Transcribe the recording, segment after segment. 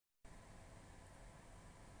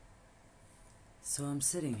So I'm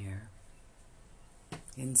sitting here,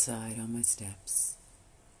 inside on my steps,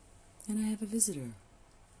 and I have a visitor.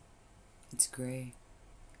 It's gray,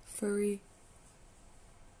 furry,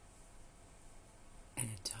 and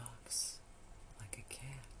it talks like a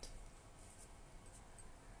cat.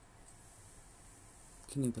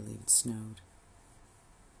 Can you believe it snowed?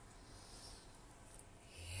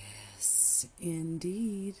 Yes,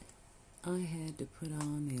 indeed. I had to put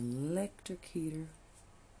on the electric heater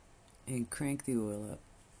and crank the oil up.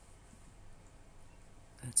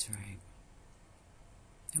 That's right.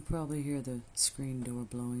 You'll probably hear the screen door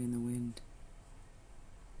blowing in the wind.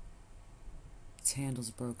 Its handle's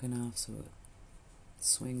broken off, so it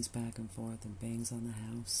swings back and forth and bangs on the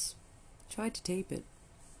house. Tried to tape it.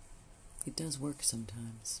 It does work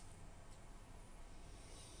sometimes.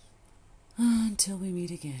 Until we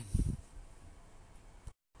meet again.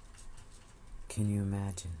 Can you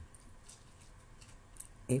imagine?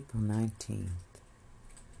 April 19th,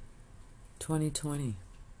 2020.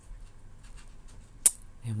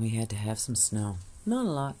 And we had to have some snow. Not a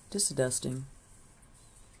lot, just a dusting.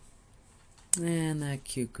 And that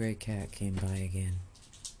cute gray cat came by again.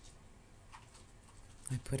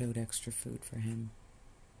 I put out extra food for him.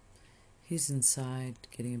 He's inside,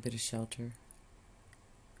 getting a bit of shelter,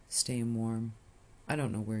 staying warm. I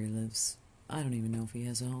don't know where he lives. I don't even know if he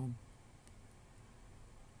has a home.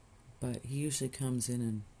 But he usually comes in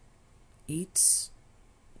and eats,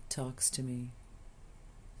 talks to me,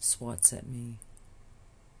 swats at me,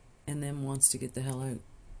 and then wants to get the hell out.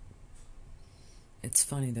 It's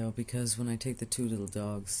funny though, because when I take the two little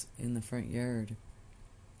dogs in the front yard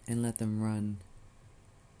and let them run,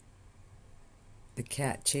 the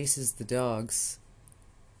cat chases the dogs,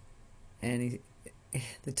 and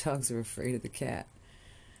the dogs are afraid of the cat.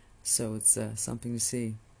 So it's something to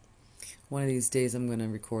see. One of these days I'm going to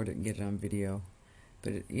record it and get it on video.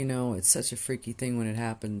 But, it's such a freaky thing when it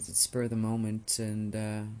happens. It's spur of the moment, and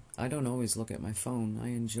I don't always look at my phone. I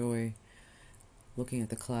enjoy looking at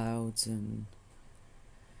the clouds and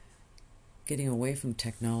getting away from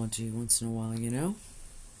technology once in a while,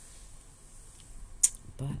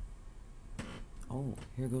 But, oh,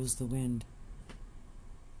 here goes the wind.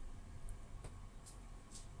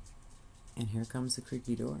 And here comes the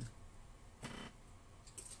creaky door.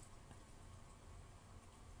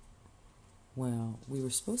 Well, we were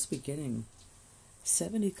supposed to be getting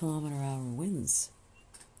 70-kilometer-hour winds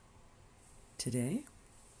today.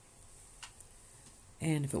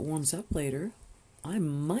 And if it warms up later, I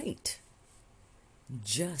might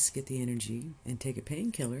just get the energy and take a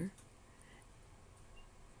painkiller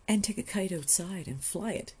and take a kite outside and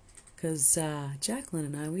fly it. Because Jacqueline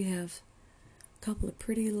and I, we have a couple of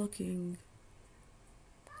pretty-looking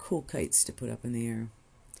cool kites to put up in the air.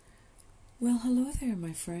 Well, hello there,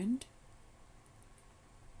 my friend.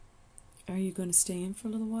 Are you going to stay in for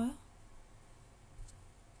a little while?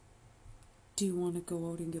 Do you want to go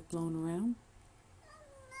out and get blown around?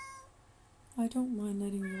 I don't mind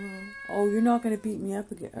letting you out. Oh, you're not going to beat me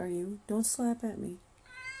up again, are you? Don't slap at me.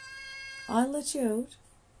 I'll let you out.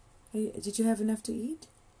 Hey, did you have enough to eat?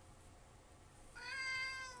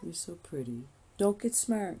 You're so pretty. Don't get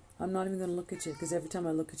smart. I'm not even going to look at you, because every time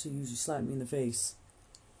I look at you, you usually slap me in the face.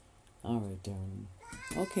 All right, darling.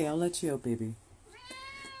 Okay, I'll let you out, baby.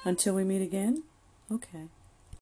 Until we meet again? Okay.